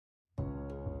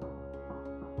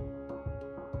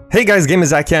Hey guys,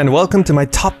 GamerZach here, and welcome to my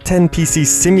top 10 PC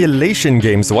simulation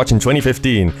games to watch in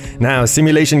 2015. Now,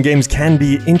 simulation games can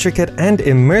be intricate and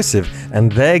immersive, and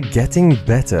they're getting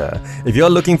better. If you're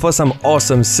looking for some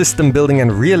awesome system building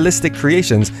and realistic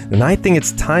creations, then I think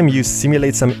it's time you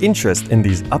simulate some interest in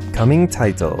these upcoming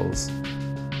titles.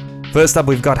 First up,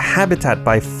 we've got Habitat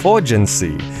by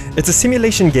Forgency. It's a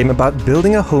simulation game about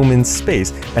building a home in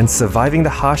space and surviving the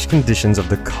harsh conditions of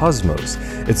the cosmos.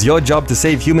 It's your job to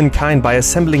save humankind by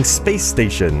assembling space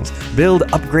stations, build,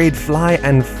 upgrade, fly,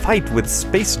 and fight with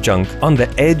space junk on the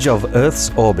edge of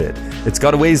Earth's orbit. It's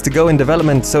got a ways to go in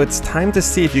development, so it's time to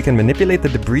see if you can manipulate the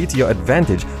debris to your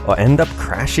advantage or end up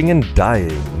crashing and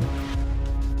dying.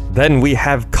 Then we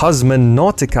have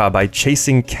Cosmonautica by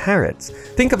Chasing Carrots.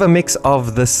 Think of a mix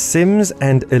of The Sims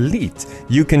and Elite.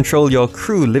 You control your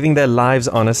crew living their lives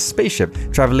on a spaceship,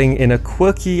 traveling in a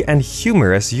quirky and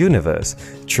humorous universe.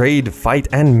 Trade, fight,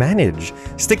 and manage.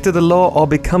 Stick to the law or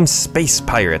become space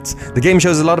pirates. The game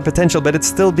shows a lot of potential, but it's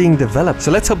still being developed,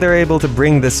 so let's hope they're able to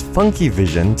bring this funky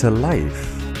vision to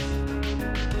life.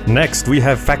 Next, we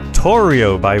have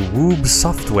Factorio by Wube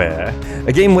Software,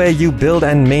 a game where you build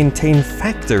and maintain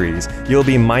factories. You'll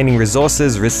be mining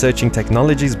resources, researching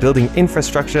technologies, building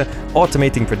infrastructure,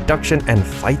 automating production, and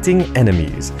fighting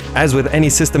enemies. As with any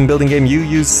system building game, you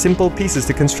use simple pieces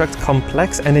to construct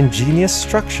complex and ingenious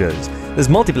structures. There's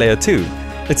multiplayer too.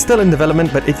 It's still in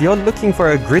development, but if you're looking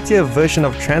for a grittier version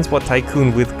of Transport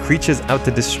Tycoon with creatures out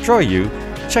to destroy you,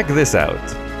 check this out.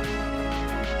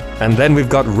 And then we've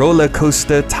got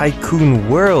RollerCoaster Tycoon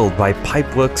World by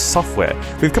Pipeworks Software.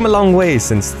 We've come a long way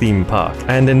since Theme Park,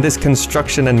 and in this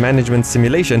construction and management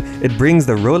simulation, it brings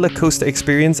the roller coaster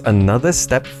experience another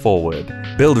step forward.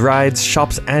 Build rides,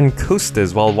 shops, and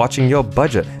coasters while watching your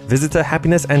budget, visitor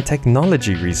happiness, and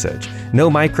technology research. No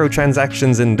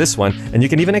microtransactions in this one, and you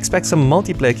can even expect some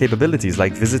multiplayer capabilities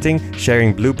like visiting,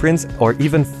 sharing blueprints, or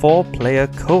even 4-player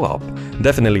co-op.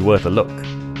 Definitely worth a look.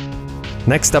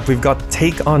 Next up, we've got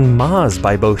Take on Mars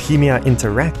by Bohemia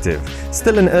Interactive.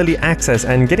 Still in early access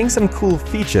and getting some cool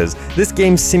features, this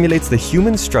game simulates the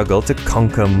human struggle to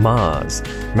conquer Mars.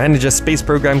 Manage a space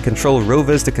program, control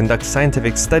rovers to conduct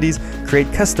scientific studies,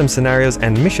 create custom scenarios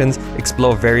and missions,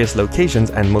 explore various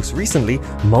locations, and most recently,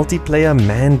 multiplayer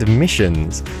manned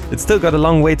missions. It's still got a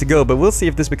long way to go, but we'll see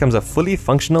if this becomes a fully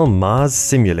functional Mars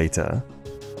simulator.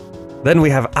 Then we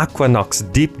have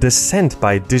AquaNox Deep Descent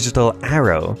by Digital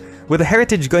Arrow. With a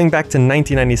heritage going back to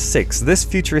 1996, this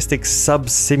futuristic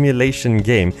sub-simulation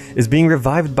game is being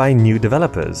revived by new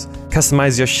developers.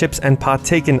 Customize your ships and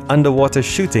partake in underwater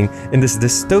shooting in this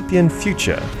dystopian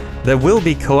future. There will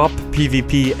be co-op,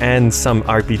 PvP, and some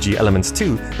RPG elements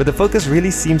too, but the focus really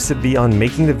seems to be on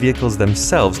making the vehicles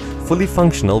themselves fully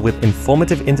functional with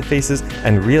informative interfaces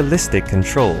and realistic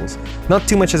controls. Not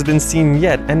too much has been seen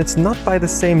yet, and it's not by the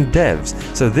same devs,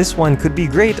 so this one could be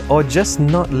great or just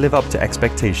not live up to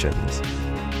expectations.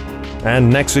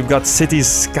 And next we've got Cities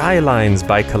Skylines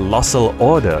by Colossal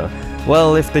Order.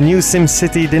 Well, if the new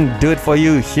SimCity didn't do it for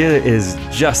you, here is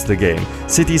just the game.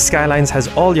 Cities Skylines has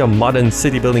all your modern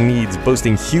city building needs,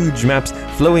 boasting huge maps,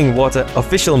 flowing water,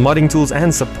 official modding tools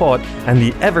and support, and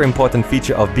the ever-important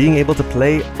feature of being able to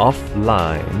play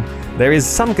offline. There is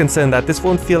some concern that this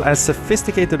won't feel as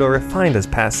sophisticated or refined as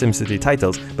past SimCity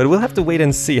titles, but we'll have to wait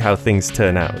and see how things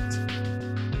turn out.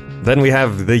 Then we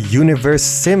have the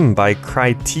Universim by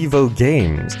Crytivo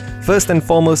Games. First and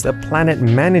foremost, a planet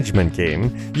management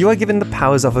game. You are given the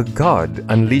powers of a god,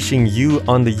 unleashing you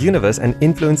on the universe and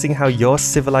influencing how your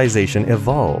civilization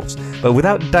evolves, but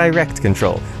without direct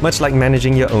control, much like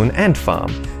managing your own ant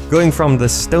farm. Going from the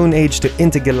Stone Age to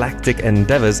intergalactic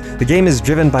endeavors, the game is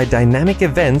driven by dynamic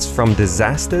events from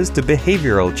disasters to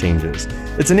behavioral changes.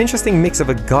 It's an interesting mix of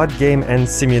a god game and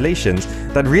simulations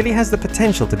that really has the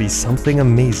potential to be something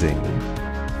amazing.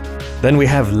 Then we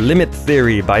have Limit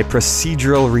Theory by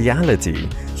Procedural Reality.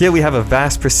 Here we have a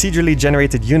vast procedurally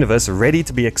generated universe ready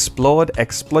to be explored,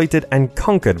 exploited, and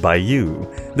conquered by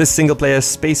you. This single-player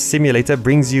space simulator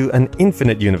brings you an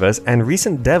infinite universe, and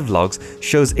recent devlogs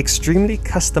shows extremely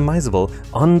customizable,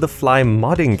 on-the-fly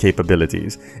modding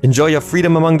capabilities. Enjoy your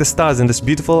freedom among the stars in this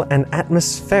beautiful and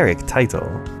atmospheric title.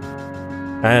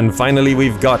 And finally,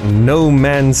 we've got No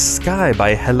Man's Sky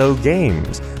by Hello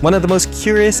Games. One of the most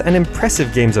curious and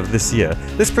impressive games of this year,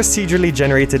 this procedurally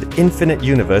generated infinite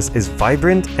universe is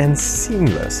vibrant and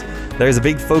seamless. There is a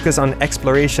big focus on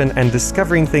exploration and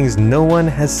discovering things no one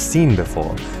has seen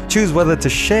before. Choose whether to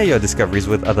share your discoveries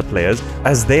with other players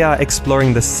as they are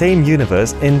exploring the same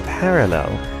universe in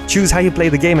parallel. Choose how you play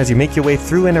the game as you make your way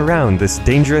through and around this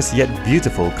dangerous yet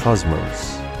beautiful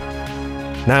cosmos.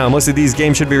 Now, most of these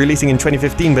games should be releasing in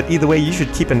 2015, but either way, you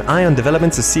should keep an eye on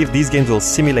developments to see if these games will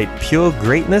simulate pure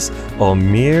greatness or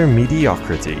mere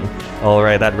mediocrity.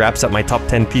 Alright, that wraps up my top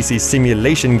 10 PC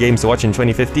simulation games to watch in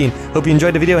 2015. Hope you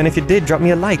enjoyed the video, and if you did, drop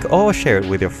me a like or share it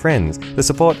with your friends. The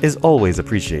support is always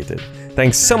appreciated.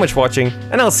 Thanks so much for watching,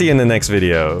 and I'll see you in the next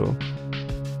video.